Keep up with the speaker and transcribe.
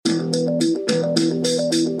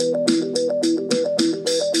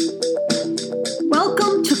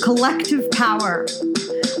collective power.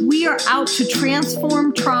 We are out to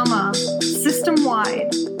transform trauma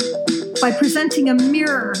system-wide by presenting a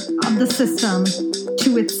mirror of the system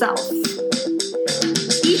to itself.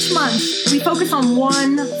 Each month, we focus on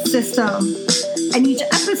one system, and each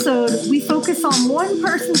episode, we focus on one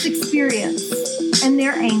person's experience and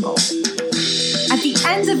their angle. At the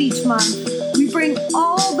end of each month, we bring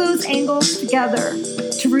all those angles together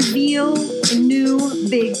to reveal a new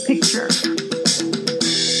big picture.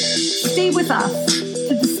 Stay with us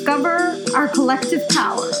to discover our collective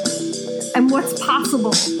power and what's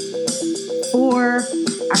possible for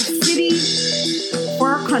our city, for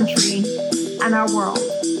our country, and our world.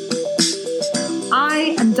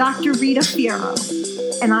 I am Dr. Rita Fierro,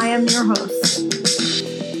 and I am your host.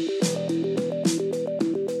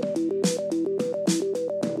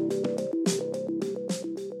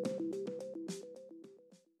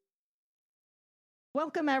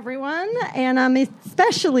 Welcome, everyone, and I'm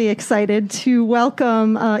especially excited to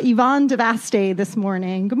welcome Yvonne DeVaste this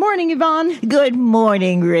morning. Good morning, Yvonne. Good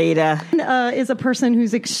morning, Rita. Is a person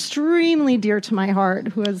who's extremely dear to my heart,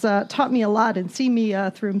 who has taught me a lot and seen me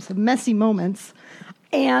through some messy moments.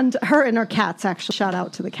 And her and her cats, actually. Shout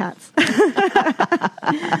out to the cats.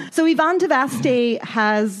 So Yvonne DeVaste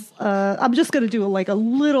has, I'm just going to do a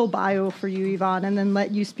little bio for you, Yvonne, and then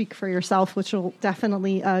let you speak for yourself, which will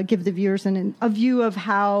definitely give the viewers a view of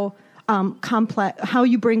how how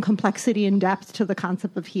you bring complexity and depth to the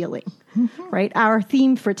concept of healing, right? Our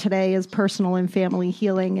theme for today is personal and family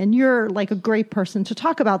healing, and you're like a great person to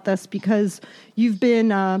talk about this because you've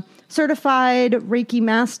been certified Reiki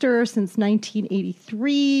master since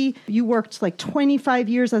 1983. You worked 25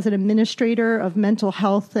 years as an administrator of mental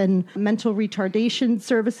health and mental retardation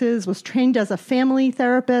services, was trained as a family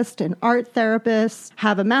therapist and art therapist,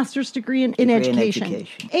 have a master's degree in education.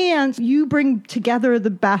 And you bring together the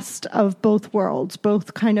best of both worlds,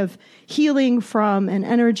 both kind of healing from an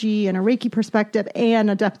energy and a Reiki perspective and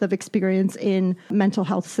a depth of experience in mental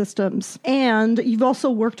health systems. And you've also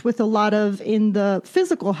worked with a lot in the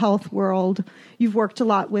physical health world. You've worked a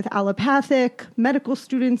lot with allopathic medical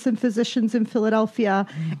students and physicians in Philadelphia.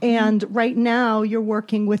 And right now you're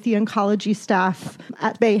working with the oncology staff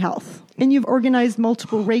at Bay Health. And you've organized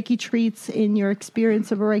multiple Reiki treats in your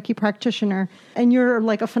experience of a Reiki practitioner. And you're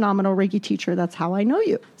like a phenomenal Reiki teacher. That's how I know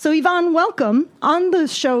you. So Yvonne, welcome. On the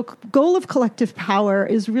show, goal of Collective Power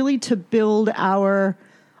is really to build our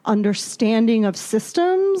understanding of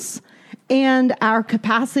systems and our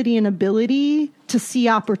capacity and ability to see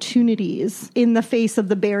opportunities in the face of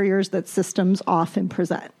the barriers that systems often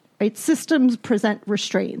present. Right? Systems present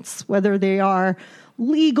restraints, whether they are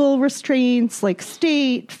legal restraints like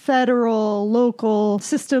state, federal, local.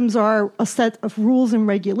 Systems are a set of rules and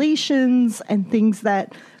regulations and things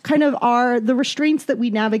that kind of are the restraints that we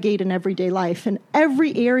navigate in everyday life. And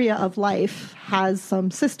every area of life has some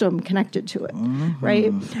system connected to it,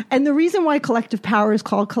 right? And the reason why collective power is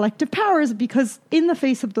called collective power is because in the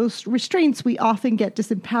face of those restraints, we often get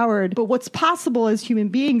disempowered. But what's possible as human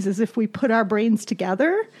beings is if we put our brains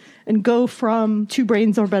together and go from 2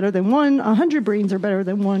 brains are better than 1, 100 brains are better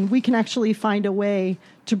than 1, we can actually find a way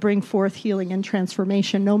to bring forth healing and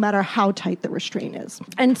transformation, no matter how tight the restraint is.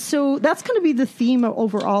 And so that's going to be the theme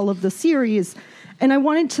overall of the series. And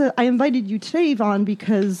I invited you today, Yvonne,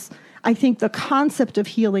 because I think the concept of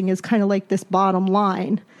healing is kind of like this bottom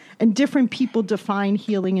line, and different people define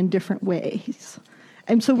healing in different ways.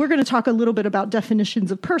 And so we're going to talk a little bit about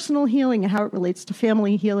definitions of personal healing and how it relates to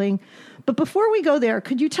family healing. But before we go there,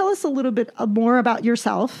 could you tell us a little bit more about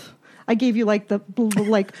yourself? I gave you the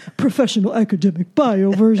professional academic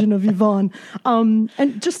bio version of Yvonne. And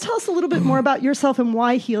just tell us a little bit more about yourself and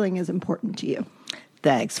why healing is important to you.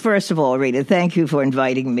 Thanks. First of all, Rita, thank you for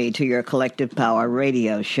inviting me to your Collective Power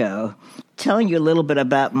radio show. Telling you a little bit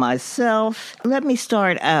about myself, let me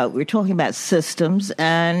start out. We're talking about systems,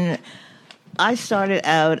 and I started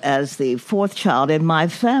out as the 4th child in my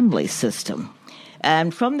family system.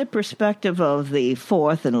 And from the perspective of the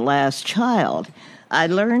 4th and last child, I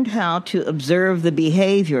learned how to observe the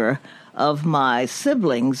behavior of my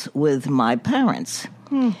siblings with my parents.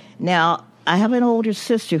 Now, I have an older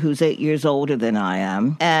sister who's 8 years older than I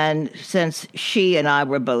am. And since she and I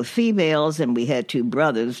were both females and we had 2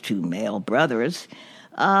 male brothers,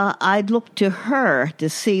 I looked to her to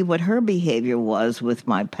see what her behavior was with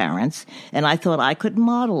my parents. And I thought I could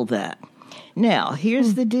model that. Now,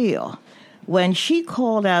 here's the deal. when she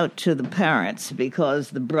called out to the parents because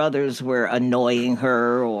the brothers were annoying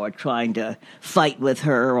her or trying to fight with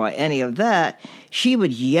her or any of that, she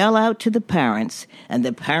would yell out to the parents, and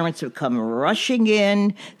the parents would come rushing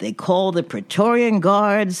in. They called the Praetorian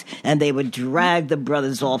Guards, and they would drag the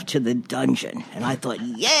brothers off to the dungeon. And I thought,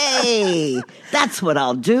 yay, that's what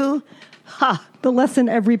I'll do. Ha! The lesson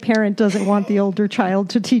every parent doesn't want the older child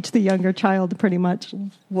to teach the younger child, pretty much.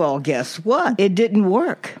 Well, guess what? It didn't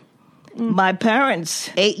work. My parents,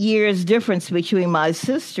 8 years difference between my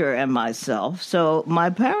sister and myself. So my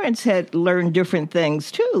parents had learned different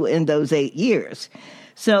things, too, in those 8 years.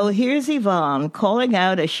 So here's Yvonne calling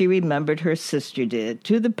out, as she remembered her sister did,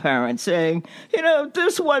 to the parents saying,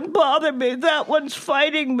 this one bothered me, that one's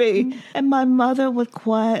fighting me. And my mother would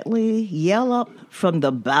quietly yell up from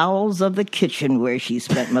the bowels of the kitchen where she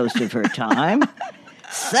spent most of her time,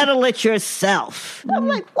 settle it yourself. I'm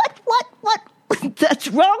like, what? That's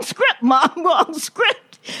wrong script, Mom, wrong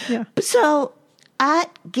script. Yeah. So that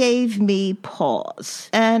gave me pause.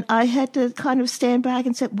 And I had to kind of stand back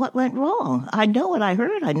and say, what went wrong? I know what I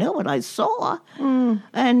heard. I know what I saw.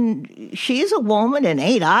 And she's a woman, and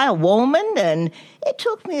ain't I a woman? And it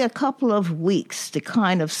took me a couple of weeks to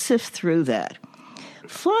kind of sift through that.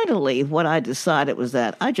 Finally, what I decided was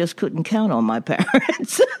that I just couldn't count on my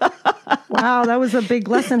parents. Wow, that was a big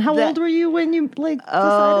lesson. How old were you when you decided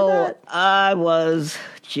that? I was,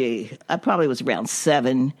 I probably was around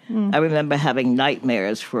 7. I remember having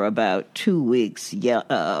nightmares for about 2 weeks,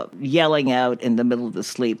 yelling out in the middle of the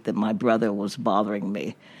sleep that my brother was bothering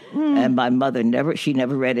me. And my mother never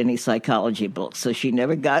read any psychology books, so she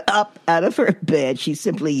never got up out of her bed. She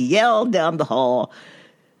simply yelled down the hall,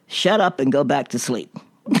 shut up and go back to sleep.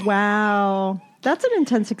 Wow. That's an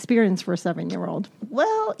intense experience for a 7-year-old.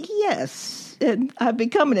 Well, yes. And I've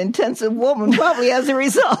become an intensive woman probably as a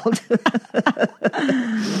result.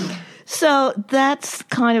 So that's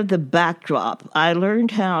kind of the backdrop. I learned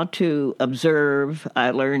how to observe. I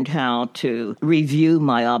learned how to review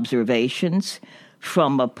my observations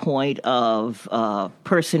from a point of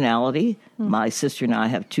personality. My sister and I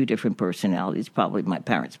have 2 different personalities. Probably my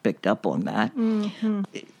parents picked up on that.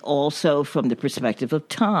 Also from the perspective of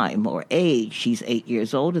time or age. She's 8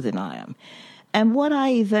 years older than I am. And what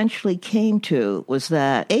I eventually came to was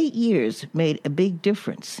that 8 years made a big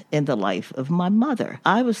difference in the life of my mother.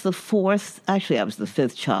 I was the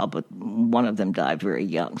 5th child, but one of them died very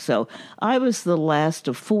young. So I was the last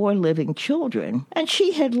of 4 living children, and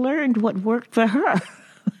she had learned what worked for her.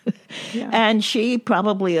 Yeah. And she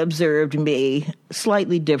probably observed me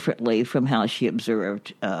slightly differently from how she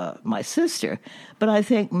observed my sister. But I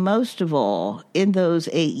think most of all, in those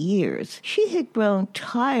 8 years, she had grown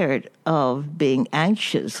tired of being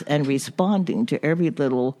anxious and responding to every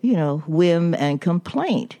little, whim and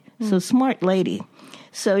complaint. So smart lady.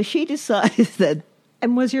 So she decided that...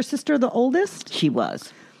 And was your sister the oldest? She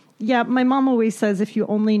was. Yeah, my mom always says if you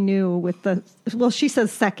only knew she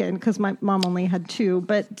says second because my mom only had 2,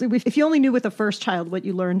 but if you only knew with the first child what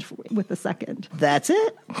you learned with the second. That's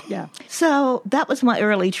it. Yeah. So that was my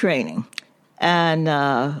early training. And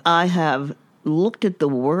I have looked at the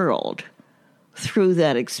world through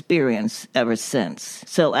that experience ever since.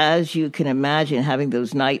 So as you can imagine, having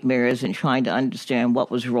those nightmares and trying to understand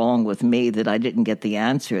what was wrong with me that I didn't get the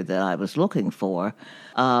answer that I was looking for,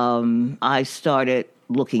 I started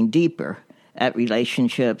looking deeper at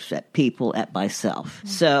relationships, at people, at myself.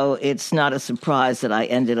 So it's not a surprise that I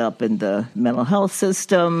ended up in the mental health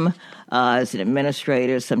system as an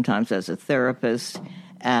administrator, sometimes as a therapist.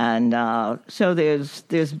 And so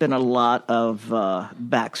there's been a lot of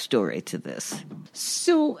backstory to this.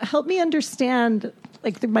 So help me understand,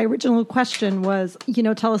 my original question was,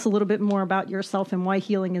 tell us a little bit more about yourself and why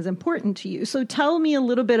healing is important to you. So tell me a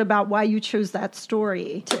little bit about why you chose that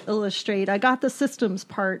story to illustrate. I got the systems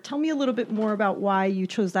part. Tell me a little bit more about why you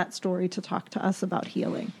chose that story to talk to us about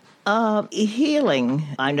healing. Healing,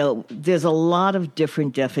 I know there's a lot of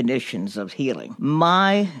different definitions of healing.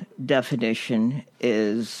 My definition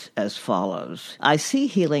is as follows. I see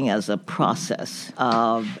healing as a process.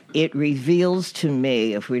 It reveals to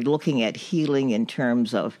me, if we're looking at healing in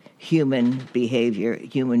terms of human behavior,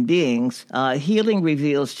 human beings, healing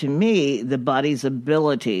reveals to me the body's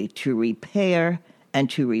ability to repair and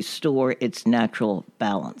to restore its natural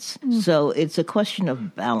balance. So it's a question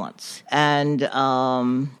of balance. And,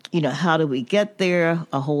 how do we get there?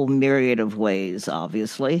 A whole myriad of ways,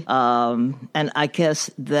 obviously. And I guess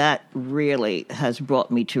that really has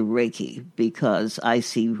brought me to Reiki because I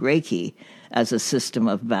see Reiki as a system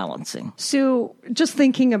of balancing. So just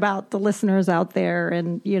thinking about the listeners out there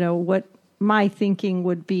and, what my thinking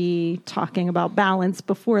would be talking about balance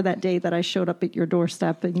before that day that I showed up at your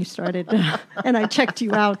doorstep and you started, and I checked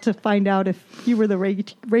you out to find out if you were the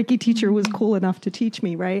Reiki teacher who was cool enough to teach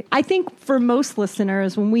me, right? I think for most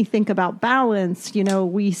listeners, when we think about balance,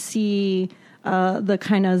 we see the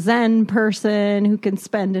kind of Zen person who can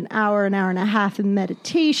spend an hour and a half in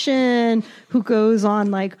meditation, who goes on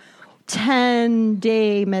like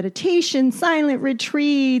 10-day meditation, silent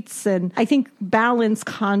retreats. And I think balance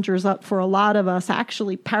conjures up for a lot of us,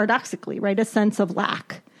 actually, paradoxically, right, a sense of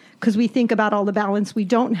lack. Because we think about all the balance we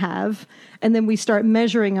don't have, and then we start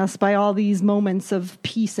measuring us by all these moments of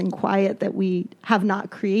peace and quiet that we have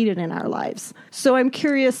not created in our lives. So I'm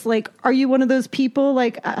curious, like, are you one of those people,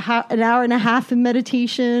 like an hour and a half in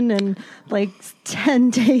meditation and like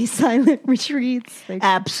 10-day silent retreats? Like,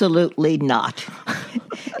 absolutely not.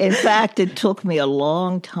 In fact, it took me a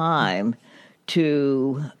long time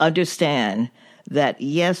to understand that,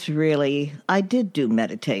 yes, really, I did do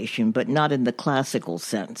meditation, but not in the classical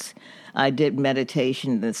sense. I did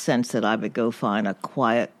meditation in the sense that I would go find a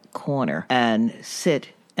quiet corner and sit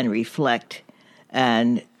and reflect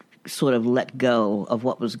and sort of let go of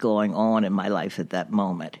what was going on in my life at that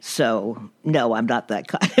moment. So, no, I'm not that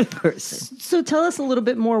kind of person. So tell us a little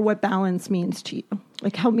bit more what balance means to you.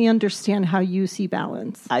 Like, help me understand how you see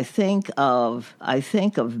balance. I think of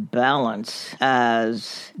balance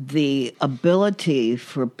as the ability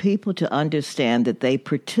for people to understand that they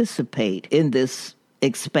participate in this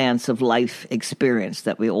expanse of life experience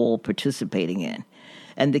that we're all participating in.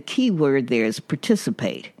 And the key word there is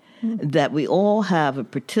participate. That we all have a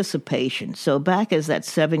participation. So back as that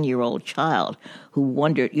 7-year-old child who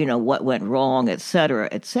wondered, what went wrong, et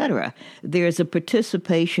cetera, there's a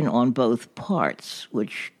participation on both parts,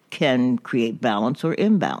 which can create balance or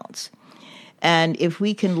imbalance. And if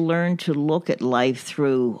we can learn to look at life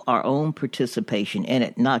through our own participation in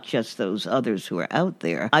it, not just those others who are out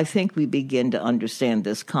there, I think we begin to understand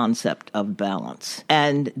this concept of balance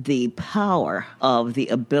and the power of the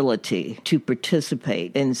ability to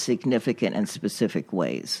participate in significant and specific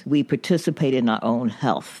ways. We participate in our own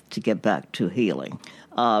health to get back to healing.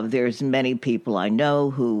 There's many people I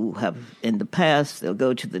know who have, in the past, they'll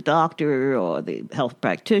go to the doctor or the health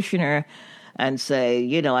practitioner and say,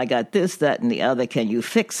 I got this, that, and the other. Can you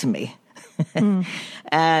fix me?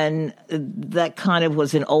 And that kind of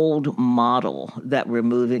was an old model that we're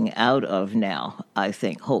moving out of now, I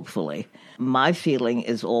think, hopefully. My feeling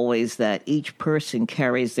is always that each person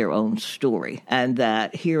carries their own story. And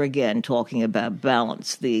that here again, talking about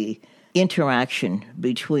balance, the interaction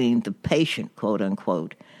between the patient, quote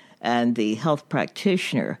unquote, and the health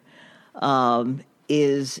practitioner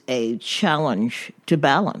is a challenge to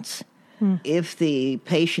balance. If the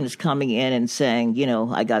patient is coming in and saying,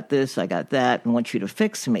 I got this, I got that, and want you to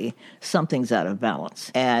fix me, something's out of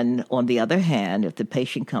balance. And on the other hand, if the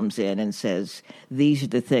patient comes in and says, these are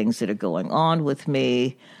the things that are going on with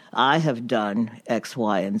me, I have done X,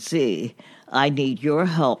 Y, and Z, I need your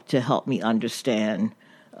help to help me understand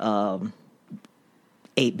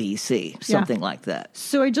ABC, something like that.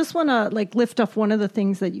 So I just want to lift up one of the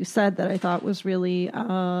things that you said that I thought was really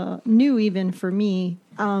new even for me.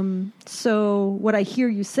 So what I hear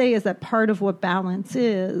you say is that part of what balance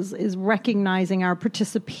is recognizing our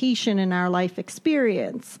participation in our life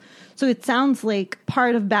experience. So it sounds like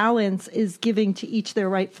part of balance is giving to each their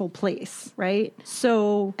rightful place, right?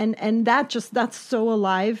 So, and that's so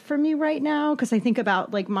alive for me right now, because I think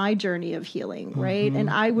about my journey of healing, right? And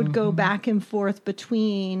I would go back and forth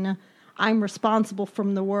between I'm responsible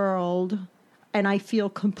from the world and I feel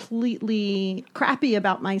completely crappy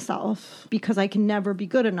about myself because I can never be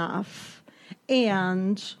good enough,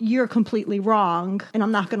 and you're completely wrong, and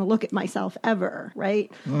I'm not going to look at myself ever, right?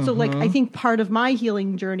 So I think part of my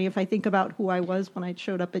healing journey, if I think about who I was when I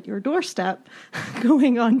showed up at your doorstep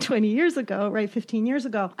going on 20 years ago, right, 15 years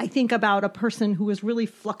ago, I think about a person who was really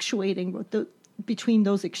fluctuating with between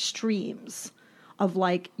those extremes of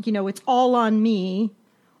it's all on me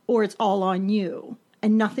or it's all on you,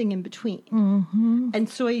 and nothing in between. And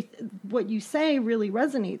so what you say really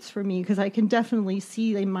resonates for me, because I can definitely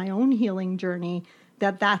see in my own healing journey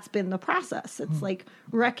that that's been the process. It's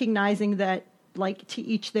recognizing that to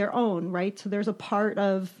each their own, right? So there's a part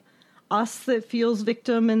of us that feels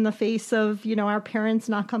victim in the face of, our parents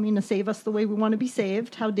not coming to save us the way we want to be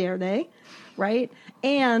saved. How dare they? Right?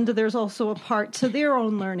 And there's also a part to their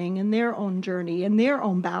own learning and their own journey and their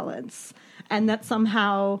own balance. And that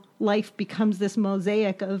somehow life becomes this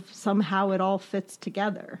mosaic of somehow it all fits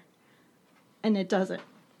together. And it doesn't,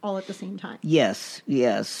 all at the same time. Yes.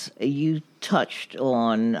 You touched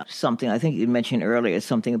on something, I think you mentioned earlier,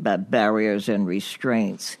 something about barriers and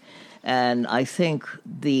restraints. And I think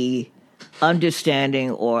the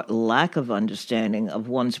understanding or lack of understanding of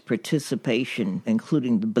one's participation,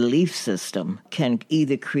 including the belief system, can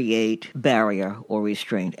either create barrier or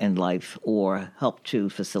restraint in life or help to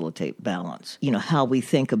facilitate balance. How we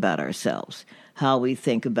think about ourselves, how we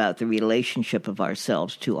think about the relationship of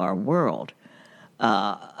ourselves to our world.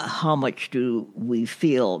 How much do we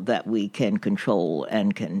feel that we can control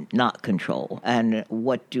and can not control? And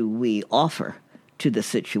what do we offer to the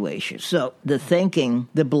situation? So the thinking,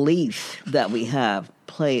 the belief that we have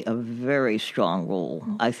play a very strong role.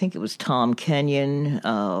 I think it was Tom Kenyon,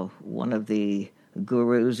 one of the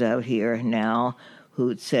gurus out here now,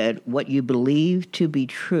 who said, what you believe to be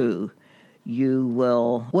true, you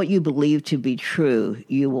will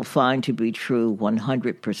find to be true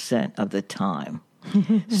 100% of the time.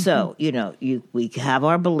 So, we have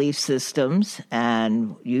our belief systems,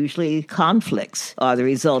 and usually conflicts are the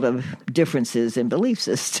result of differences in belief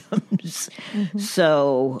systems.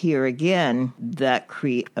 So here again, that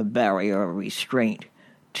creates a barrier or restraint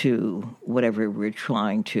to whatever we're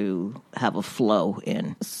trying to have a flow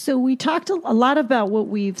in. So we talked a lot about what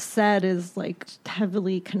we've said is like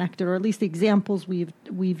heavily connected, or at least the examples we've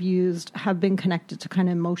used have been connected to kind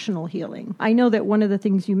of emotional healing. I know that one of the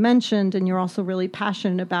things you mentioned and you're also really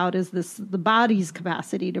passionate about is the body's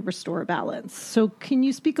capacity to restore balance. So can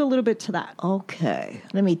you speak a little bit to that? Okay.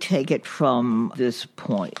 Let me take it from this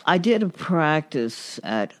point. I did a practice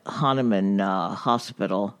at Hahnemann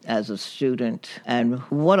Hospital as a student, and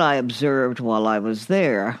what I observed while I was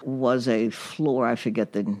there was a floor, I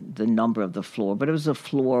forget the number of the floor, but it was a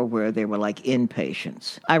floor where they were like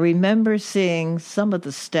inpatients. I remember seeing some of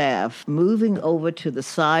the staff moving over to the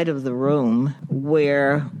side of the room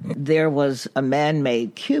where there was a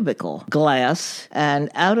man-made cubicle, glass,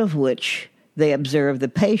 and out of which they observed the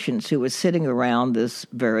patients who were sitting around this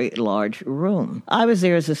very large room. I was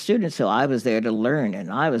there as a student, so I was there to learn,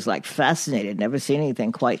 and I was like fascinated. Never seen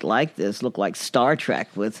anything quite like this. Looked like Star Trek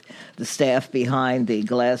with the staff behind the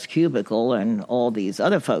glass cubicle and all these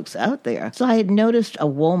other folks out there. So I had noticed a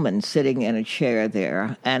woman sitting in a chair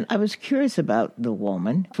there, and I was curious about the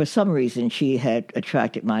woman. For some reason, she had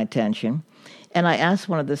attracted my attention. And I asked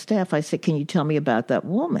one of the staff, I said, can you tell me about that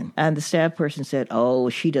woman? And the staff person said, oh,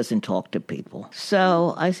 she doesn't talk to people.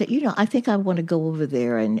 So I said, I think I want to go over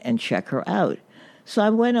there and check her out. So I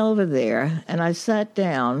went over there and I sat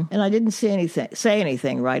down, and I didn't say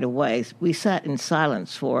anything right away. We sat in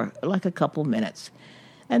silence for like a couple minutes.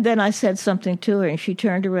 And then I said something to her, and she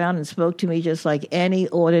turned around and spoke to me just like any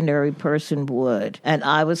ordinary person would. And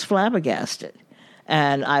I was flabbergasted.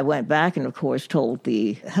 And I went back and, of course, told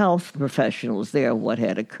the health professionals there what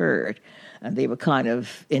had occurred. And they were kind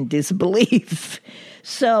of in disbelief.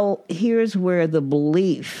 So here's where the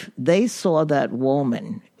belief, they saw that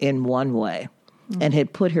woman in one way and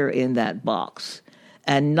had put her in that box.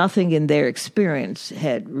 And nothing in their experience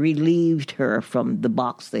had relieved her from the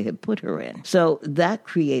box they had put her in. So that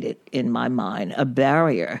created, in my mind, a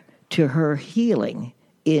barrier to her healing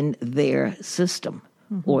in their system.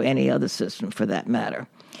 Or any other system for that matter.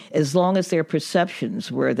 As long as their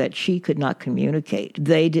perceptions were that she could not communicate,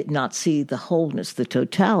 they did not see the wholeness, the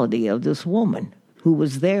totality of this woman who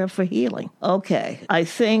was there for healing. Okay, I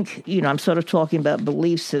think, I'm sort of talking about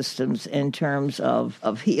belief systems in terms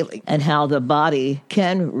of healing and how the body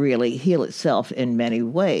can really heal itself in many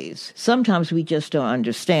ways. Sometimes we just don't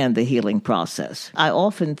understand the healing process. I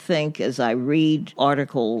often think as I read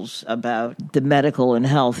articles about the medical and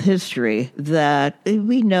health history that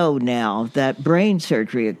we know now that brain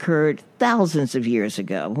surgery occurred thousands of years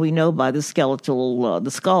ago. We know by the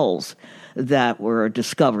the skulls that were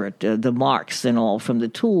discovered, the marks and all from the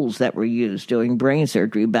tools that were used during brain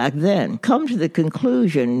surgery back then. Come to the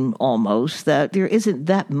conclusion almost that there isn't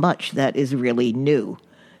that much that is really new.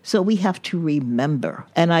 So we have to remember.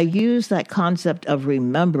 And I use that concept of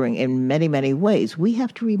remembering in many, many ways. We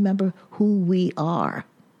have to remember who we are.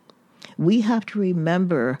 We have to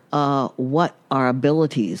remember what our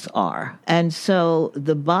abilities are. And so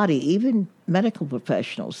the body, even medical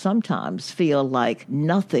professionals sometimes feel like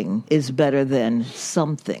nothing is better than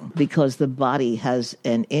something because the body has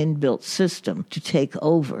an inbuilt system to take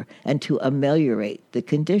over and to ameliorate the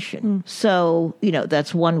condition. So,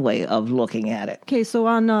 that's one way of looking at it. Okay, so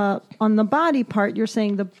on the body part, you're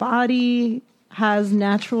saying the body has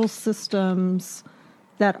natural systems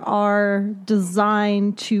that are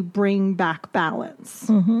designed to bring back balance.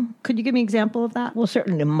 Could you give me an example of that? Well,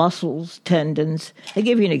 certainly muscles, tendons. I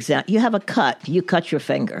give you an example. You have a cut. You cut your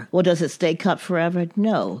finger. Well, does it stay cut forever?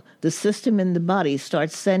 No. The system in the body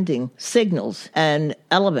starts sending signals and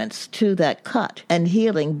elements to that cut, and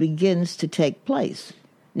healing begins to take place.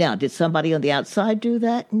 Now, did somebody on the outside do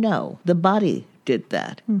that? No. The body did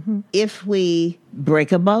that. If we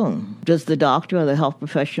break a bone, does the doctor or the health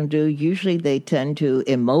professional do? Usually they tend to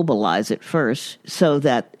immobilize it first so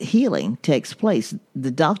that healing takes place.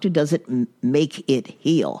 The doctor doesn't make it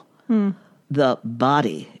heal. The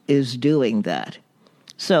body is doing that.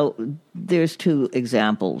 So there's two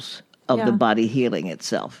examples of the body healing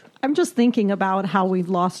itself. I'm just thinking about how we've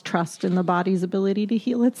lost trust in the body's ability to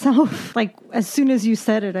heal itself. Like, as soon as you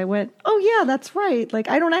said it, I went, oh, yeah, that's right. Like,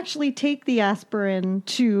 I don't actually take the aspirin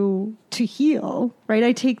to heal, right?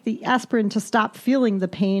 I take the aspirin to stop feeling the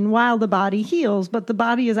pain while the body heals, but the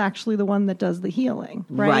body is actually the one that does the healing,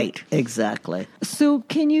 right? Right, exactly. So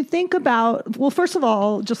can you think about, well, first of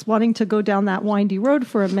all, just wanting to go down that windy road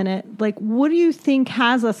for a minute, like, what do you think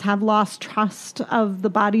has us have lost trust of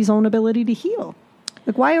the body's own ability to heal?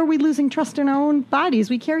 Like, why are we losing trust in our own bodies?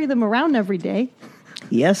 We carry them around every day.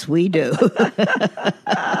 Yes, we do.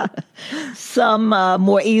 Some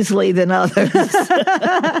more easily than others.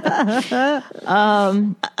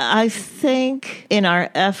 I think in our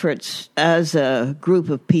efforts as a group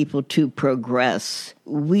of people to progress,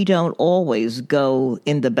 we don't always go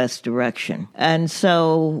in the best direction. And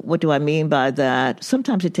so what do I mean by that?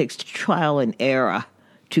 Sometimes it takes trial and error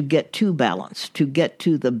to get to balance, to get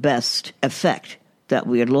to the best effect that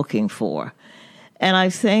we are looking for. And I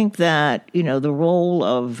think that, the role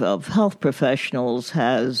of health professionals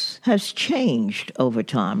has changed over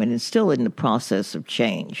time, and it's still in the process of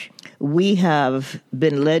change. We have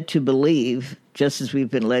been led to believe, just as we've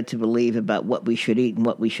been led to believe about what we should eat and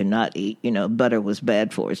what we should not eat, butter was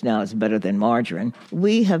bad for us, now it's better than margarine.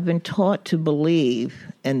 We have been taught to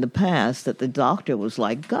believe in the past that the doctor was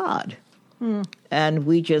like God. And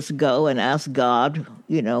we just go and ask God,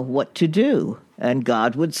 what to do. And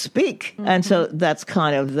God would speak. And so that's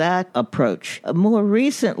kind of that approach. More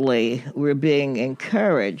recently, we're being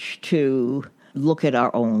encouraged to look at our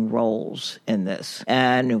own roles in this.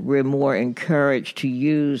 And we're more encouraged to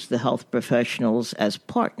use the health professionals as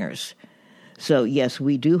partners. So, yes,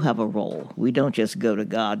 we do have a role. We don't just go to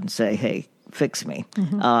God and say, hey, fix me.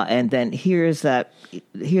 And then here's that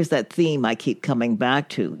theme I keep coming back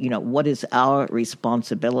to. What is our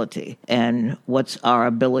responsibility, and what's our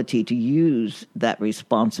ability to use that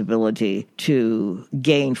responsibility to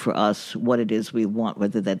gain for us what it is we want,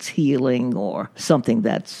 whether that's healing or something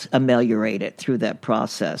that's ameliorated through that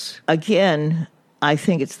process. Again, I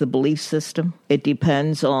think it's the belief system. It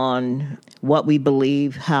depends on what we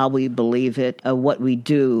believe, how we believe it, what we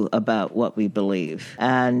do about what we believe.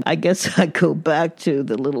 And I guess I go back to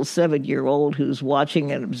the little 7-year-old who's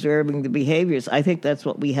watching and observing the behaviors. I think that's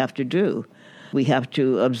what we have to do. We have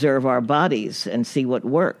to observe our bodies and see what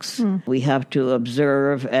works. We have to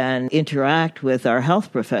observe and interact with our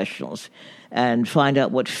health professionals and find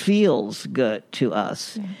out what feels good to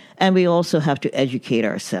us. And we also have to educate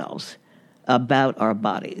ourselves about our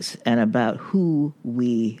bodies and about who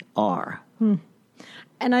we are.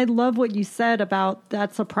 And I love what you said about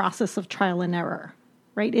that's a process of trial and error,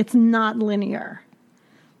 right? It's not linear.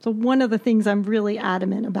 So one of the things I'm really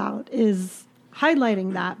adamant about is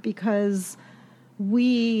highlighting that, because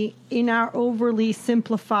we, in our overly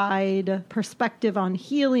simplified perspective on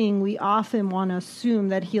healing, we often want to assume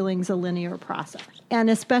that healing's a linear process. And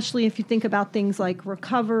especially if you think about things like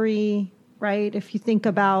recovery, right? If you think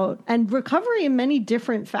about, and recovery in many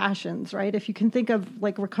different fashions, right? If you can think of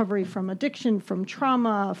like recovery from addiction, from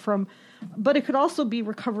trauma, but it could also be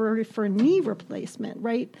recovery for knee replacement,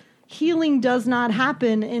 right? Healing does not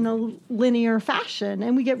happen in a linear fashion.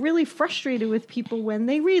 And we get really frustrated with people when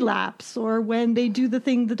they relapse or when they do the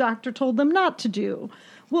thing the doctor told them not to do.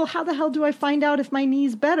 Well, how the hell do I find out if my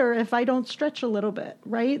knee's better if I don't stretch a little bit,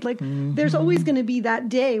 right? Like there's always going to be that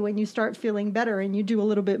day when you start feeling better and you do a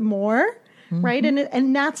little bit more. Right.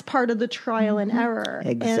 And that's part of the trial and error.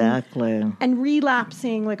 Exactly. And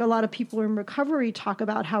relapsing, like a lot of people in recovery talk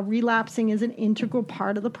about how relapsing is an integral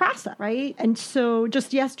part of the process. Right. And so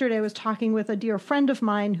just yesterday, I was talking with a dear friend of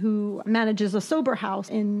mine who manages a sober house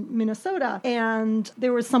in Minnesota. And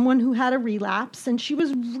there was someone who had a relapse, and she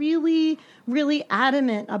was really, really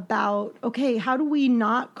adamant about, okay, how do we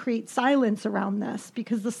not create silence around this?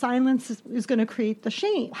 Because the silence is going to create the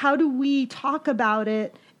shame. How do we talk about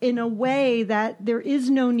it in a way that there is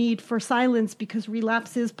no need for silence, because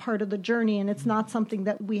relapse is part of the journey and it's not something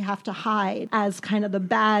that we have to hide as kind of the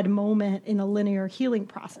bad moment in a linear healing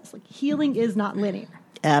process. Like healing is not linear.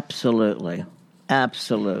 Absolutely.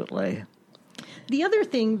 Absolutely. The other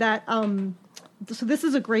thing that, so this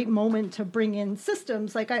is a great moment to bring in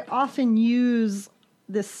systems. Like I often use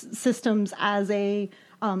this systems as a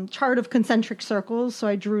chart of concentric circles. So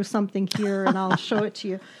I drew something here and I'll show it to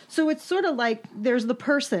you. So it's sort of like there's the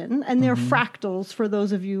person and they're fractals for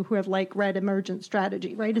those of you who have like read Emergent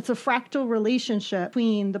Strategy, right? It's a fractal relationship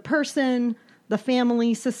between the person, the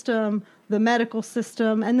family system, the medical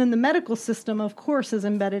system, and then the medical system, of course, is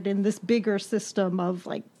embedded in this bigger system of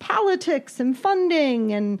like politics and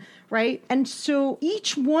funding and right. And so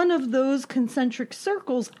each one of those concentric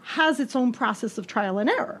circles has its own process of trial and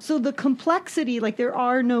error. So the complexity, like there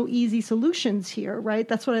are no easy solutions here, right?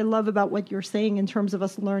 That's what I love about what you're saying in terms of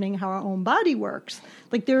us learning how our own body works.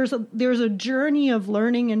 Like there's a journey of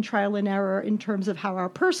learning and trial and error in terms of how our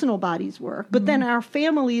personal bodies work. But then our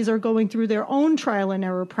families are going through their own trial and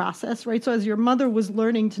error process, right? So as your mother was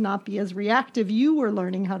learning to not be as reactive, you were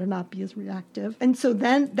learning how to not be as reactive. And so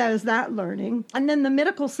then there's that learning. And then the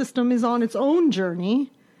medical system is on its own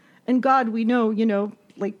journey. And God, we know,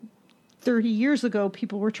 like 30 years ago,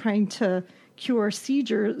 people were trying to cure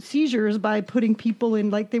seizures by putting people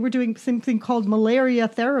in, like they were doing something called malaria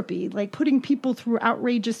therapy, like putting people through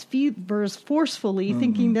outrageous fevers forcefully,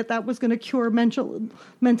 thinking that was going to cure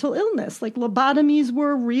mental illness. Like lobotomies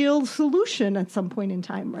were a real solution at some point in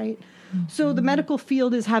time, right? So the medical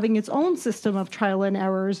field is having its own system of trial and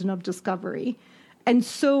errors and of discovery. And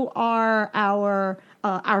so are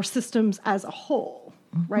our systems as a whole.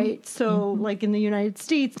 Right. So like in the United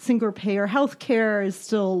States, single payer healthcare is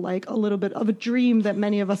still like a little bit of a dream that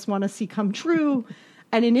many of us want to see come true.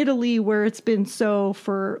 And in Italy, where it's been so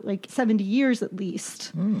for like 70 years at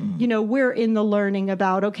least, we're in the learning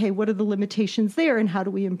about, okay, what are the limitations there and how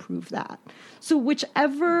do we improve that? So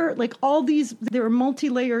whichever, like all these, there are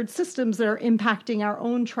multi-layered systems that are impacting our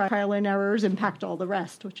own trial and errors, impact all the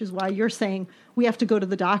rest, which is why you're saying we have to go to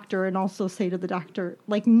the doctor and also say to the doctor,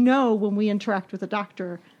 like, know when we interact with a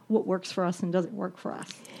doctor what works for us and doesn't work for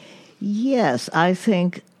us. Yes, I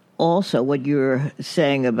think also what you're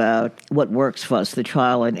saying about what works for us, the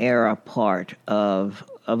trial and error part of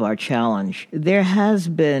our challenge. There has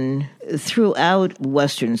been, throughout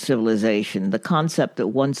Western civilization, the concept that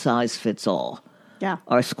one size fits all. Yeah.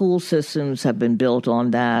 Our school systems have been built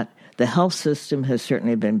on that. The health system has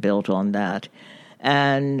certainly been built on that.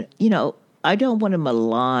 And, I don't want to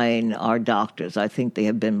malign our doctors. I think they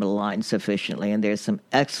have been maligned sufficiently, and there's some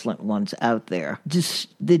excellent ones out there. Just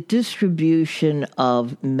the distribution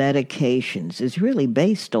of medications is really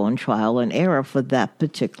based on trial and error for that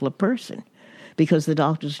particular person, because the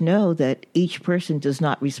doctors know that each person does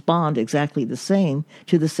not respond exactly the same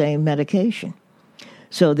to the same medication.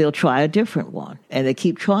 So they'll try a different one, and they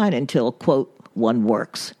keep trying until, quote, one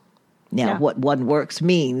works. Now, what one works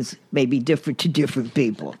means may be different to different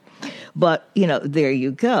people. But, there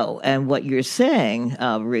you go. And what you're saying,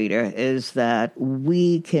 Rita, is that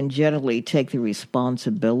we can generally take the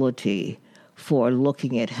responsibility for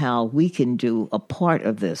looking at how we can do a part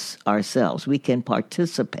of this ourselves. We can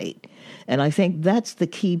participate. And I think that's the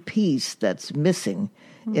key piece that's missing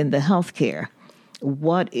in the healthcare.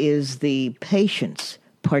 What is the patient's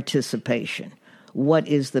participation? What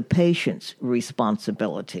is the patient's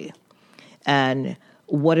responsibility? And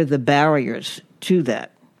what are the barriers to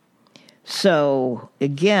that? So,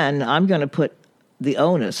 again, I'm going to put the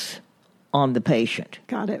onus on the patient.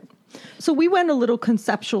 Got it. So we went a little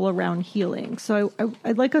conceptual around healing. So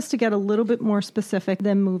I'd like us to get a little bit more specific,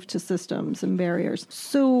 then move to systems and barriers.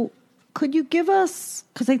 So could you give us,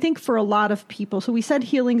 because I think for a lot of people, so we said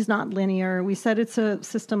healing's not linear. We said it's a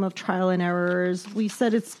system of trial and errors. We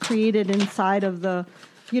said it's created inside of the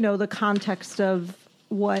context of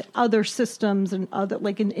what other systems and other,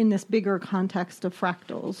 like in this bigger context of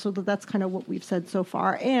fractals. So that's kind of what we've said so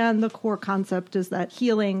far. And the core concept is that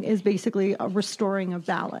healing is basically a restoring of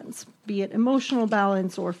balance, be it emotional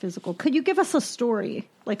balance or physical. Could you give us a story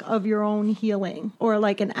like of your own healing or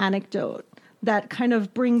like an anecdote that kind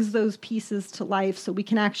of brings those pieces to life so we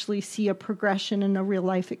can actually see a progression in a real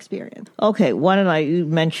life experience? Okay, why don't you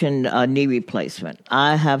mention knee replacement?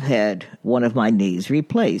 I have had one of my knees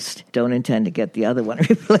replaced. Don't intend to get the other one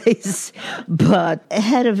replaced, but I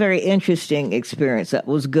had a very interesting experience that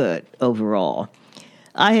was good overall.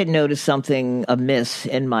 I had noticed something amiss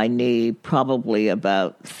in my knee probably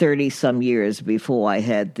about 30-some years before I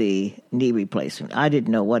had the knee replacement. I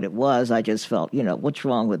didn't know what it was. I just felt, what's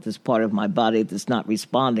wrong with this part of my body that's not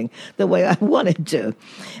responding the way I wanted to?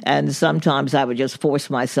 And sometimes I would just force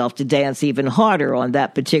myself to dance even harder on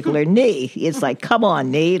that particular knee. It's like, come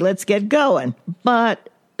on, knee, let's get going. But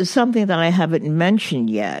something that I haven't mentioned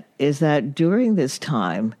yet is that during this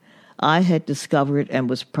time, I had discovered and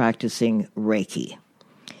was practicing Reiki.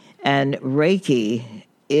 And Reiki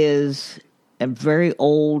is a very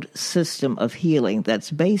old system of healing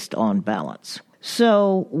that's based on balance.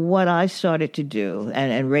 So what I started to do,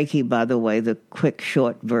 and Reiki, by the way, the quick,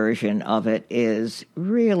 short version of it is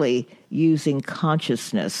really using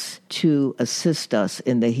consciousness to assist us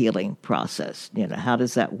in the healing process. How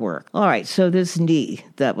does that work? All right, so this knee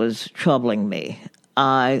that was troubling me,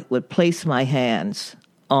 I would place my hands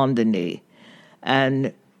on the knee,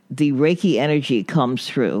 and the Reiki energy comes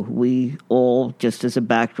through. We all, just as a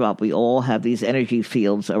backdrop, we all have these energy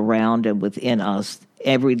fields around and within us,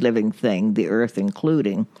 every living thing, the earth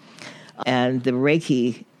including, and the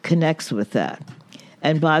Reiki connects with that.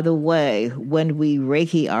 And by the way, when we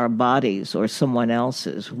Reiki our bodies or someone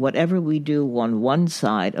else's, whatever we do on one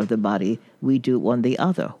side of the body, we do on the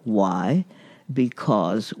other. Why?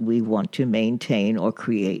 Because we want to maintain or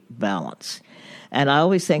create balance. And I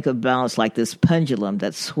always think of balance like this pendulum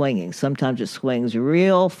that's swinging. Sometimes it swings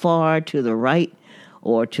real far to the right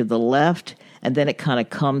or to the left, and then it kind of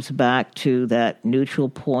comes back to that neutral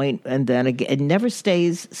point, and then again, it never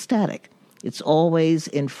stays static. It's always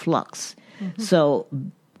in flux. Mm-hmm. So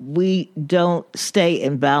we don't stay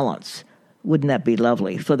in balance. Wouldn't that be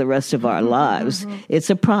lovely for the rest of our lives? Mm-hmm. It's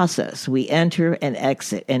a process. We enter and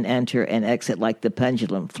exit like the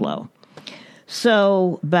pendulum flow.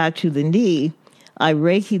 So back to the knee, I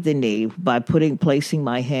Reiki the knee by placing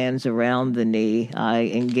my hands around the knee.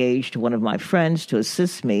 I engaged one of my friends to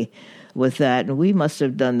assist me with that, and we must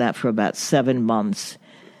have done that for about 7 months.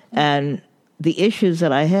 And the issues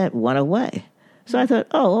that I had went away. So I thought,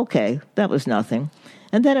 oh, okay, that was nothing.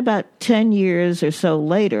 And then about 10 years or so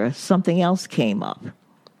later, something else came up.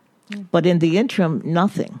 Mm-hmm. But in the interim,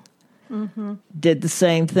 nothing. Mm-hmm. Did the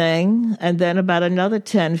same thing, and then about another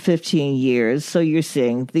 10, 15 years, so you're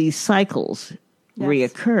seeing these cycles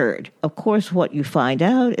reoccurred. Of course, what you find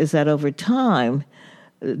out is that over time,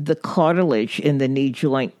 the cartilage in the knee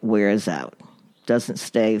joint wears out. Doesn't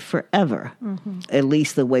stay forever, at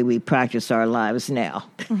least the way we practice our lives now.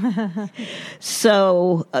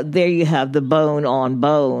 So there you have the bone on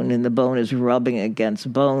bone, and the bone is rubbing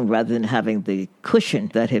against bone rather than having the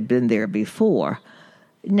cushion that had been there before.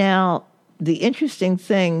 Now, the interesting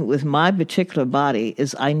thing with my particular body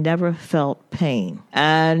is I never felt pain.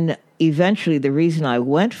 And eventually, the reason I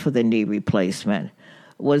went for the knee replacement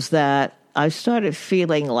was that I started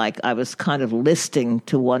feeling like I was kind of listing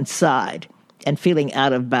to one side and feeling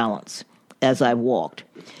out of balance as I walked.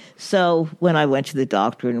 So when I went to the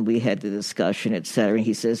doctor and we had the discussion, et cetera, and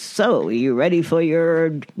he says, so are you ready for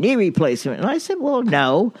your knee replacement? And I said, well,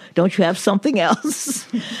 no, don't you have something else?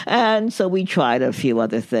 And so we tried a few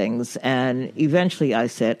other things. And eventually I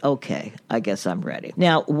said, okay, I guess I'm ready.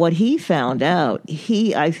 Now, what he found out,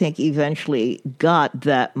 I think, eventually got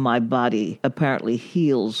that my body apparently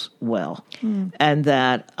heals well and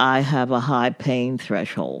that I have a high pain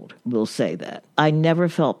threshold. We'll say that. I never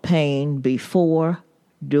felt pain before,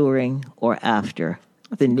 during, or after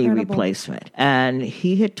the knee replacement. And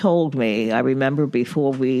he had told me, I remember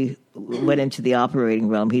before we went into the operating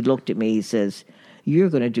room, he looked at me, he says, you're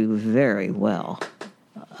going to do very well.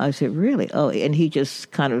 I said, really? Oh, and he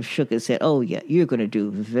just kind of shook his head, oh yeah, you're going to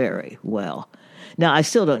do very well. Now, I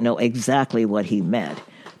still don't know exactly what he meant,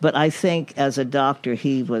 but I think as a doctor,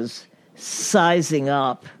 he was sizing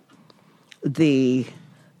up the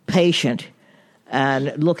patient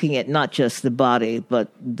and looking at not just the body,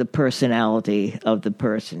 but the personality of the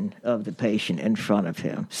person, of the patient in front of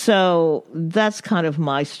him. So that's kind of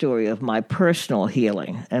my story of my personal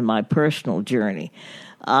healing and my personal journey.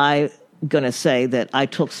 I'm going to say that I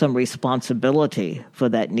took some responsibility for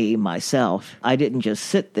that knee myself. I didn't just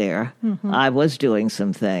sit there. I was doing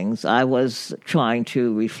some things. I was trying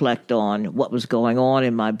to reflect on what was going on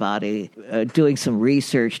in my body, doing some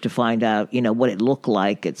research to find out, what it looked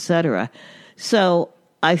like, et cetera. So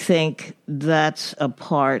I think that's a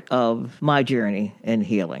part of my journey in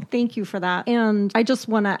healing. Thank you for that. And I just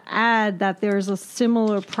want to add that there's a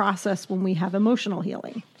similar process when we have emotional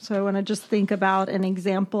healing. So I want to just think about an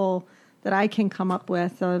example that I can come up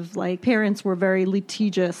with of like parents were very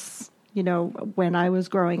litigious, when I was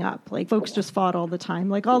growing up. Like folks just fought all the time.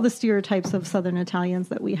 Like all the stereotypes of Southern Italians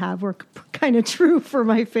that we have were kind of true for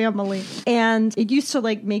my family. And it used to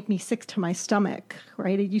make me sick to my stomach,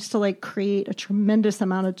 right? It used to create a tremendous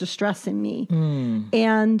amount of distress in me.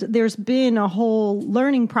 And there's been a whole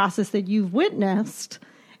learning process that you've witnessed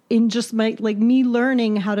in just me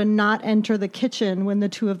learning how to not enter the kitchen when the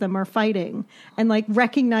two of them are fighting and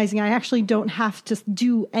recognizing I actually don't have to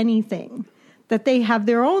do anything, that they have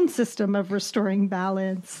their own system of restoring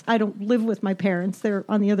balance. I don't live with my parents. They're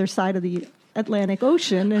on the other side of the Atlantic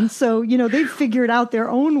Ocean. And so, they've figured out their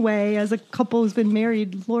own way as a couple who's been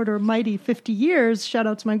married, Lord Almighty, 50 years. Shout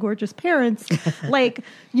out to my gorgeous parents. They've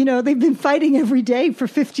been fighting every day for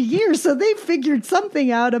 50 years. So they've figured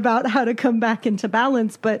something out about how to come back into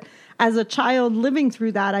balance. But as a child living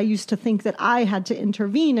through that, I used to think that I had to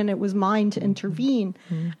intervene and it was mine to intervene.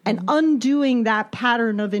 Mm-hmm. And undoing that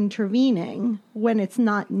pattern of intervening when it's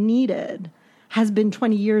not needed has been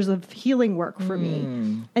 20 years of healing work for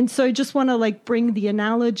me. And so I just want to bring the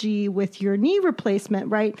analogy with your knee replacement,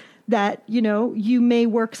 right? That, you may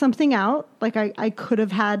work something out. I could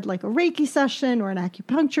have had a Reiki session or an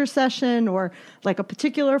acupuncture session or a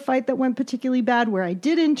particular fight that went particularly bad where I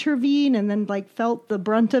did intervene and then felt the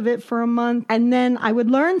brunt of it for a month. And then I would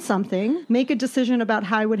learn something, make a decision about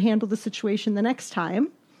how I would handle the situation the next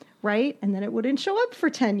time. Right? And then it wouldn't show up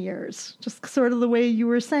for 10 years, just sort of the way you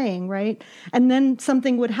were saying, right? And then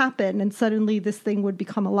something would happen and suddenly this thing would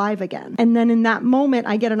become alive again. And then in that moment,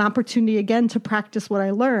 I get an opportunity again to practice what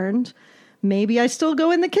I learned. Maybe I still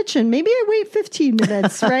go in the kitchen. Maybe I wait 15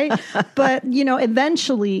 minutes, right? But,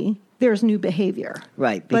 eventually there's new behavior.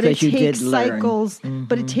 Right, because you did learn. Cycles,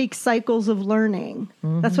 but it takes cycles of learning.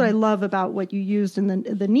 Mm-hmm. That's what I love about what you used in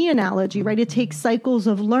the knee analogy, right? It takes cycles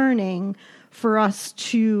of learning for us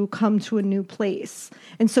to come to a new place.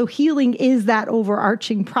 And so healing is that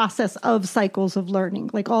overarching process of cycles of learning,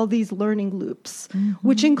 all these learning loops,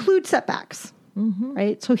 which include setbacks,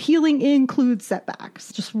 right? So healing includes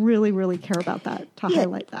setbacks. Just really, really care about that, to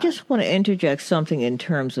highlight that. I just want to interject something in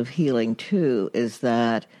terms of healing, too, is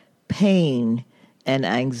that pain and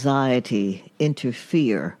anxiety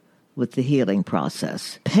interfere with the healing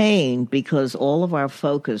process. Pain, because all of our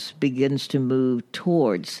focus begins to move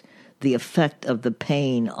towards the effect of the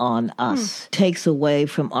pain on us, takes away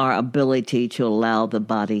from our ability to allow the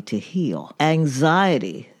body to heal.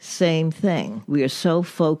 Anxiety, same thing. We are so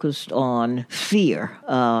focused on fear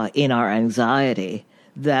in our anxiety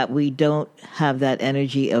that we don't have that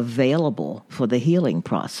energy available for the healing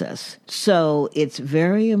process. So it's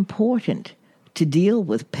very important to deal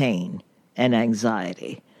with pain and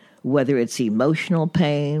anxiety, whether it's emotional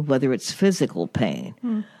pain, whether it's physical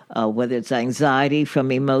pain. Whether it's anxiety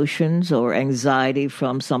from emotions or anxiety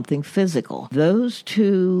from something physical. Those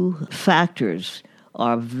two factors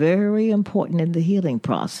are very important in the healing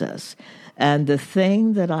process. And the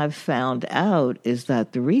thing that I've found out is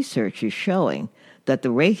that the research is showing that the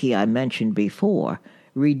Reiki I mentioned before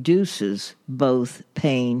reduces both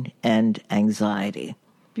pain and anxiety.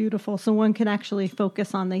 Beautiful. So one can actually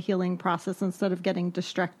focus on the healing process instead of getting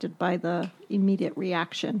distracted by the immediate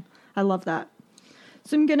reaction. I love that.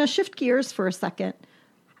 So I'm going to shift gears for a second.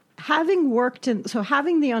 Having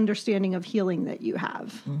the understanding of healing that you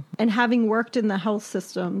have and having worked in the health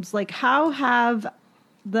systems, how have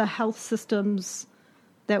the health systems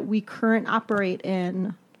that we currently operate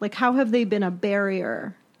in, how have they been a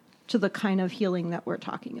barrier to the kind of healing that we're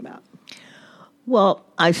talking about? Well,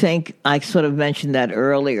 I think I sort of mentioned that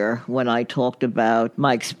earlier when I talked about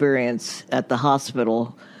my experience at the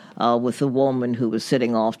hospital with a woman who was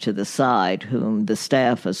sitting off to the side, whom the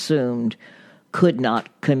staff assumed could not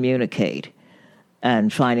communicate,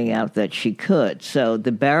 and finding out that she could. So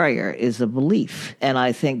the barrier is a belief, and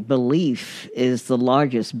I think belief is the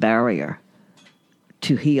largest barrier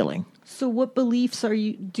to healing. So what beliefs have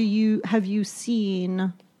you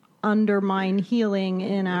seen undermine healing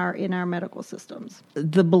in our medical systems?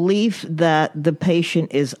 The belief that the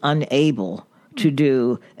patient is unable to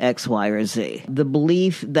do X, Y, or Z. The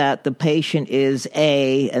belief that the patient is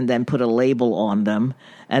A and then put a label on them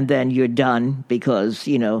and then you're done because,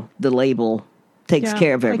 the label takes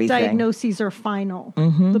care of everything. Diagnoses are final.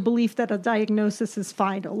 The belief that a diagnosis is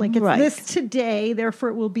final. It's this today, therefore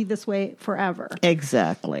it will be this way forever.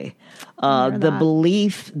 Exactly. The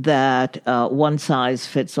belief that one size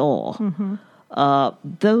fits all.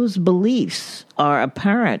 Those beliefs are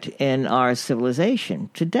apparent in our civilization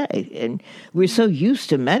today. And we're so used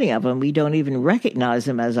to many of them, we don't even recognize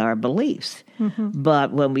them as our beliefs.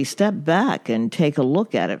 But when we step back and take a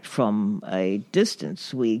look at it from a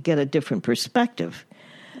distance, we get a different perspective.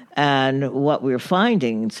 And what we're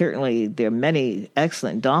finding, certainly there are many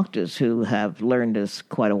excellent doctors who have learned this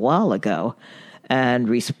quite a while ago and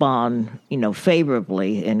respond,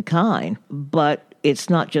 favorably in kind. But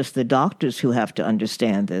it's not just the doctors who have to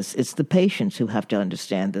understand this. It's the patients who have to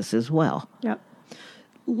understand this as well. Yep.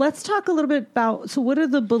 Let's talk a little bit about, so what are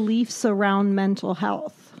the beliefs around mental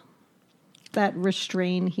health that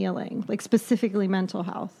restrain healing, specifically mental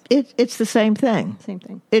health? It's the same thing. Same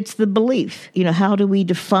thing. It's the belief. How do we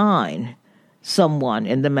define someone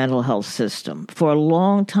in the mental health system. For a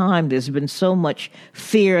long time, there's been so much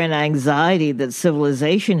fear and anxiety that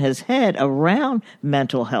civilization has had around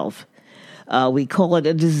mental health. We call it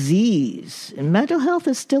a disease. And mental health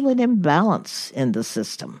is still an imbalance in the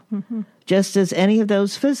system, just as any of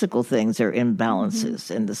those physical things are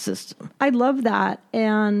imbalances in the system. I love that.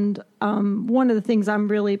 And one of the things I'm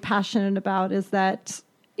really passionate about is that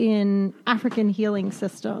in African healing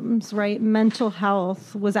systems, right, mental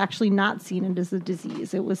health was actually not seen as a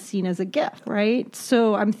disease. It was seen as a gift, right?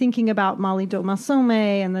 So I'm thinking about Mali Doma Some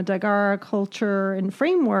and the Dagara culture and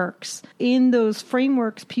frameworks. In those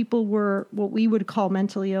frameworks, people were what we would call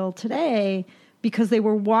mentally ill today because they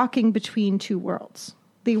were walking between two worlds.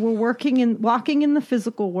 They were walking in the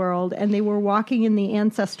physical world, and they were walking in the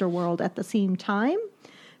ancestor world at the same time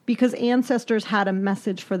because ancestors had a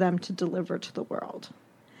message for them to deliver to the world.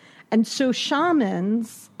 And so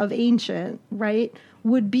shamans of ancient, right,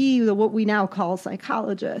 would be what we now call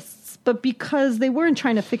psychologists. But because they weren't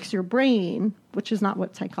trying to fix your brain, which is not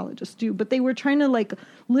what psychologists do, but they were trying to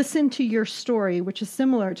listen to your story, which is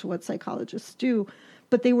similar to what psychologists do.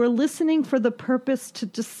 But they were listening for the purpose to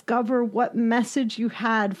discover what message you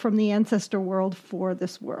had from the ancestor world for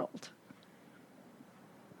this world.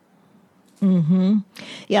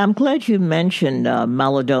 Yeah, I'm glad you mentioned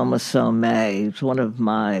Malidoma Some. It's one of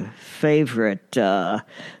my favorite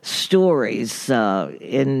stories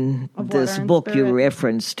in this book you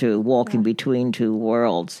referenced to, Walking Between Two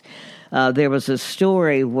Worlds. There was a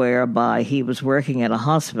story whereby he was working at a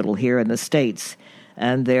hospital here in the States,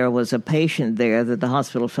 and there was a patient there that the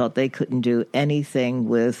hospital felt they couldn't do anything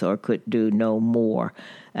with or could do no more,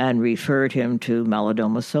 and referred him to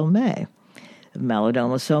Malidoma Some.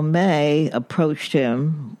 Malidoma Some approached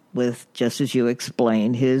him with, just as you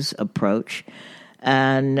explained, his approach,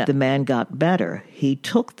 and the man got better. He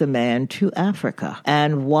took the man to Africa.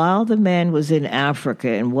 And while the man was in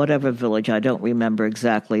Africa, in whatever village, I don't remember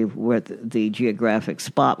exactly where the geographic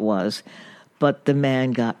spot was, but the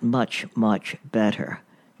man got much, much better.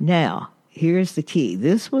 Now, here's the key.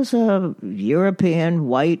 This was a European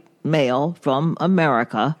white male from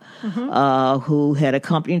America who had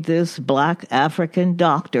accompanied this black African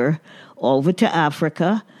doctor over to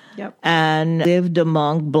Africa and lived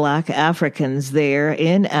among black Africans there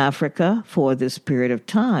in Africa for this period of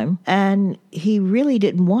time. And he really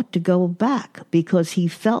didn't want to go back because he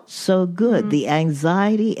felt so good. The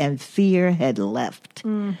anxiety and fear had left.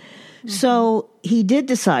 So he did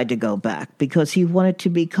decide to go back because he wanted to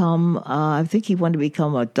become, I think he wanted to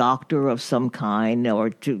become a doctor of some kind, or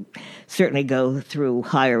to certainly go through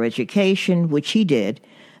higher education, which he did.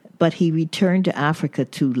 But he returned to Africa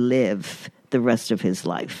to live the rest of his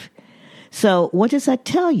life. So what does that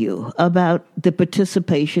tell you about the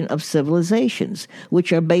participation of civilizations,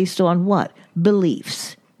 which are based on what?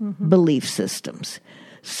 Beliefs, belief systems.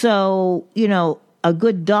 So, a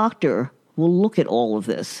good doctor will look at all of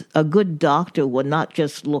this. A good doctor will not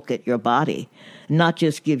just look at your body, not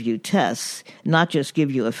just give you tests, not just give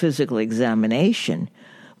you a physical examination,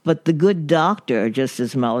 but the good doctor, just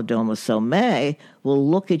as Malidoma Some, will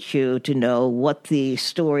look at you to know what the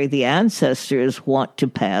story the ancestors want to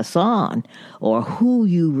pass on, or who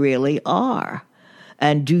you really are.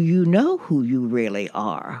 And do you know who you really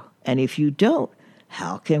are? And if you don't,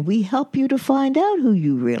 how can we help you to find out who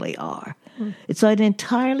you really are? It's an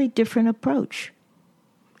entirely different approach.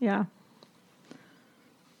 Yeah.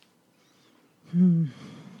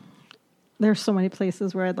 There's so many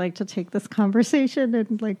places where I'd like to take this conversation,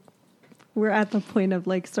 and we're at the point of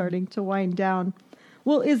starting to wind down.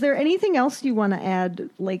 Well, is there anything else you want to add,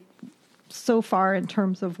 so far in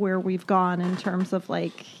terms of where we've gone in terms of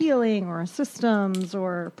healing or systems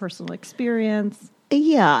or personal experience?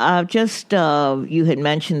 Yeah, you had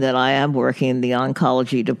mentioned that I am working in the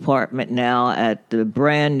oncology department now at the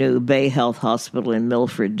brand new Bay Health Hospital in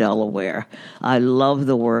Milford, Delaware. I love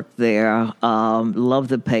the work there, love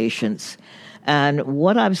the patients. And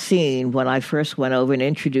what I've seen when I first went over and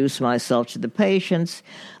introduced myself to the patients,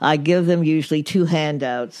 I give them usually two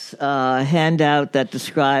handouts. A handout that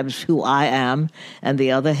describes who I am, and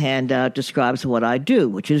the other handout describes what I do,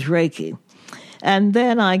 which is Reiki. And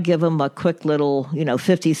then I give them a quick little,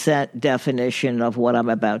 50-cent definition of what I'm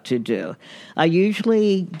about to do. I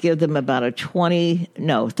usually give them about a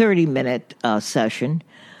 30-minute session.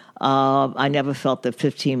 I never felt that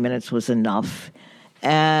 15 minutes was enough.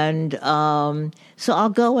 And so I'll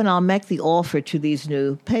go and I'll make the offer to these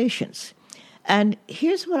new patients. And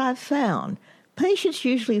here's what I've found. Patients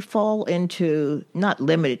usually fall into, not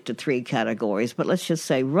limited to 3 categories, but let's just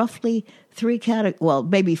say roughly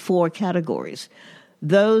maybe 4 categories.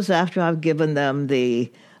 Those, after I've given them the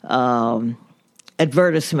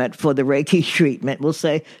advertisement for the Reiki treatment will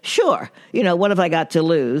say, sure, what have I got to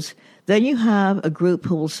lose? Then you have a group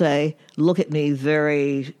who will say, look at me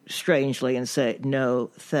very strangely and say, no,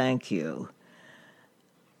 thank you.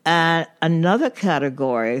 And another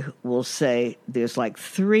category will say, there's like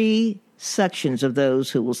 3 sections of those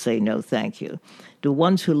who will say, no, thank you. The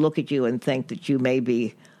ones who look at you and think that you may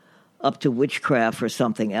be up to witchcraft or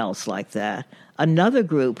something else like that. Another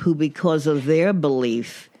group who, because of their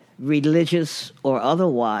belief, religious or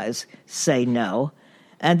otherwise, say no.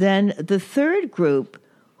 And then the third group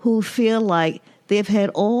who feel like they've had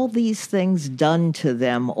all these things done to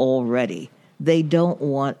them already. They don't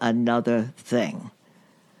want another thing.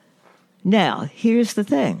 Now, here's the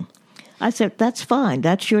thing. I said, that's fine.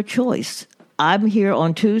 That's your choice. I'm here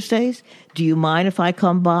on Tuesdays. Do you mind if I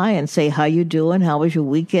come by and say, how you doing? How was your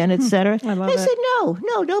weekend, et cetera? I love they it. said,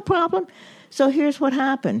 no problem. So here's what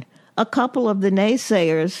happened. A couple of the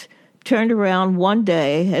naysayers turned around one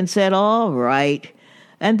day and said, all right.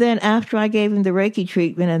 And then after I gave them the Reiki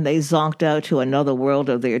treatment and they zonked out to another world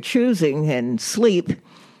of their choosing and sleep,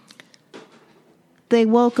 they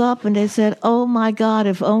woke up and they said, oh, my God,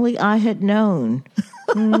 if only I had known.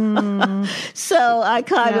 So I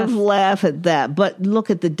kind of laugh at that. But look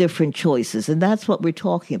at the different choices. And that's what we're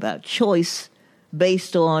talking about. Choice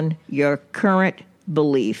based on your current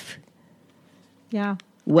belief. Yeah.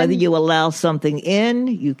 Whether you allow something in,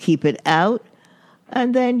 you keep it out.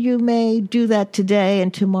 And then you may do that today,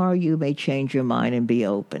 and tomorrow you may change your mind and be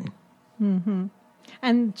open. Mm-hmm.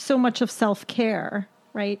 And so much of self-care,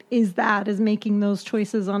 right, is making those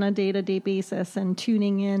choices on a day-to-day basis and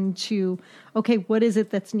tuning in to, okay, what is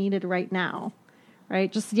it that's needed right now, right?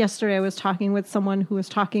 Just yesterday I was talking with someone who was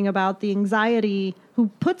talking about the anxiety, who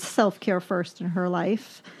puts self-care first in her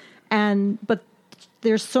life, but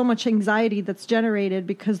there's so much anxiety that's generated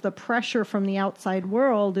because the pressure from the outside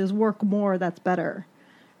world is work more, that's better,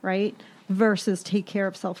 right? Versus take care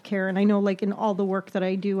of self-care. And I know, like, in all the work that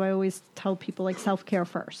I do, I always tell people, like, self-care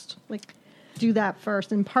first. Like, do that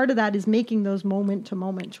first. And part of that is making those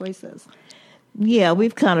moment-to-moment choices. Yeah,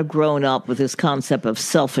 we've kind of grown up with this concept of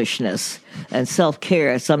selfishness. And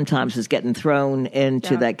self-care sometimes is getting thrown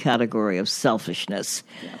into that category of selfishness.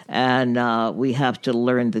 Yeah. And we have to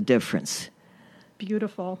learn the difference.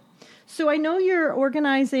 Beautiful. So I know you're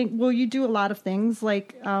organizing, well, you do a lot of things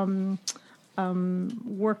like working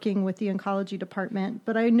with the oncology department,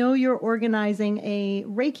 but I know you're organizing a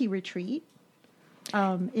Reiki retreat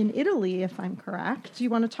in Italy, if I'm correct. Do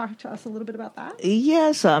you want to talk to us a little bit about that?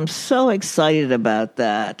 Yes, I'm so excited about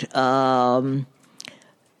that.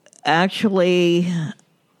 Actually,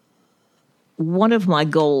 one of my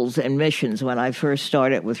goals and missions when I first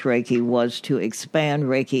started with Reiki was to expand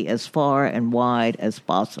Reiki as far and wide as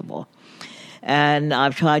possible. And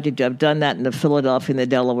I've done that in the Philadelphia and the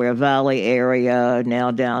Delaware Valley area,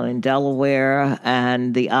 now down in Delaware.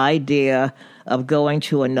 And the idea of going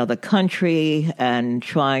to another country and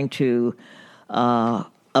trying to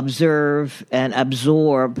observe and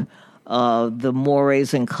absorb the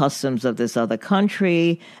mores and customs of this other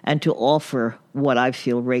country and to offer what I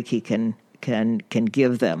feel Reiki can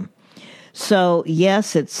give them. So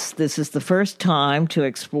yes, this is the first time to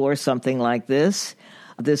explore something like this.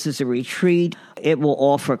 This is a retreat. It will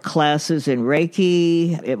offer classes in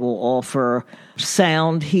Reiki. It will offer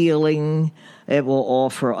sound healing. It will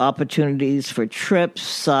offer opportunities for trips,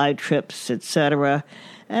 side trips, etc.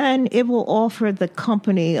 And it will offer the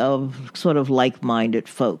company of sort of like-minded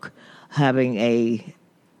folk having an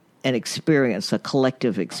experience, a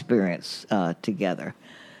collective experience together.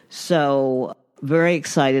 So very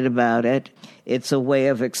excited about it. It's a way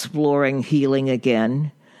of exploring healing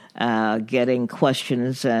again, getting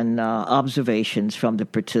questions and observations from the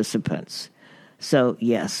participants. So,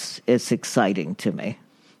 yes, it's exciting to me.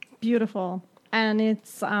 Beautiful. And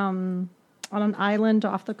it's on an island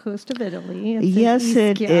off the coast of Italy. Yes,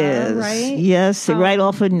 it is. Right? Yes, right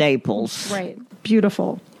off of Naples. Right.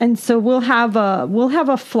 Beautiful. And so we'll have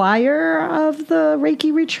a flyer of the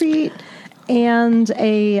Reiki retreat and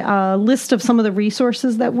a list of some of the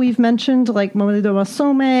resources that we've mentioned, like Mondo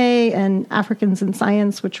Masome and Africans in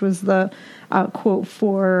Science, which was the quote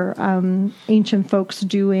for ancient folks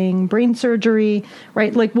doing brain surgery,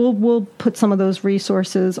 right? Like we'll put some of those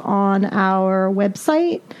resources on our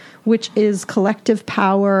website, which is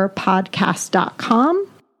collectivepowerpodcast.com.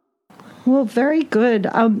 Well, very good.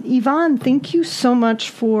 Yvonne, thank you so much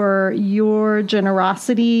for your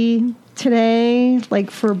generosity today,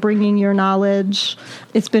 like for bringing your knowledge.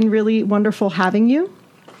 It's been really wonderful having you.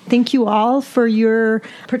 Thank you all for your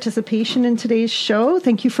participation in today's show.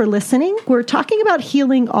 Thank you for listening. We're talking about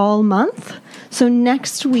healing all month. So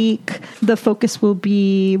next week, the focus will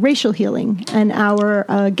be racial healing. And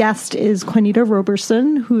our guest is Juanita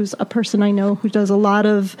Roberson, who's a person I know who does a lot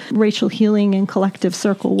of racial healing and collective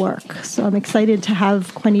circle work. So I'm excited to have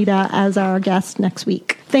Juanita as our guest next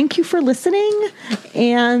week. Thank you for listening,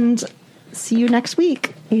 and see you next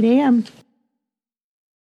week, 8 a.m.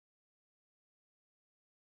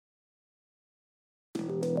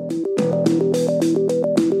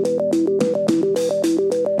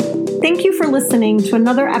 Thank you for listening to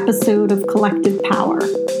another episode of Collective Power.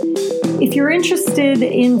 If you're interested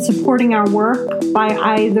in supporting our work by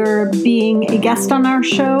either being a guest on our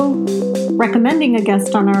show, recommending a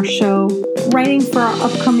guest on our show, writing for our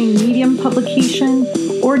upcoming Medium publication,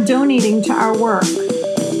 or donating to our work,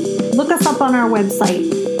 look us up on our website,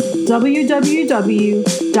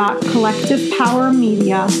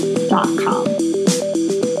 www.collectivepowermedia.com.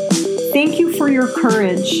 Thank you for your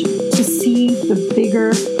courage to see the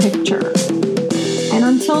bigger picture. And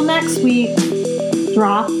until next week,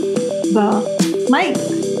 drop the mic.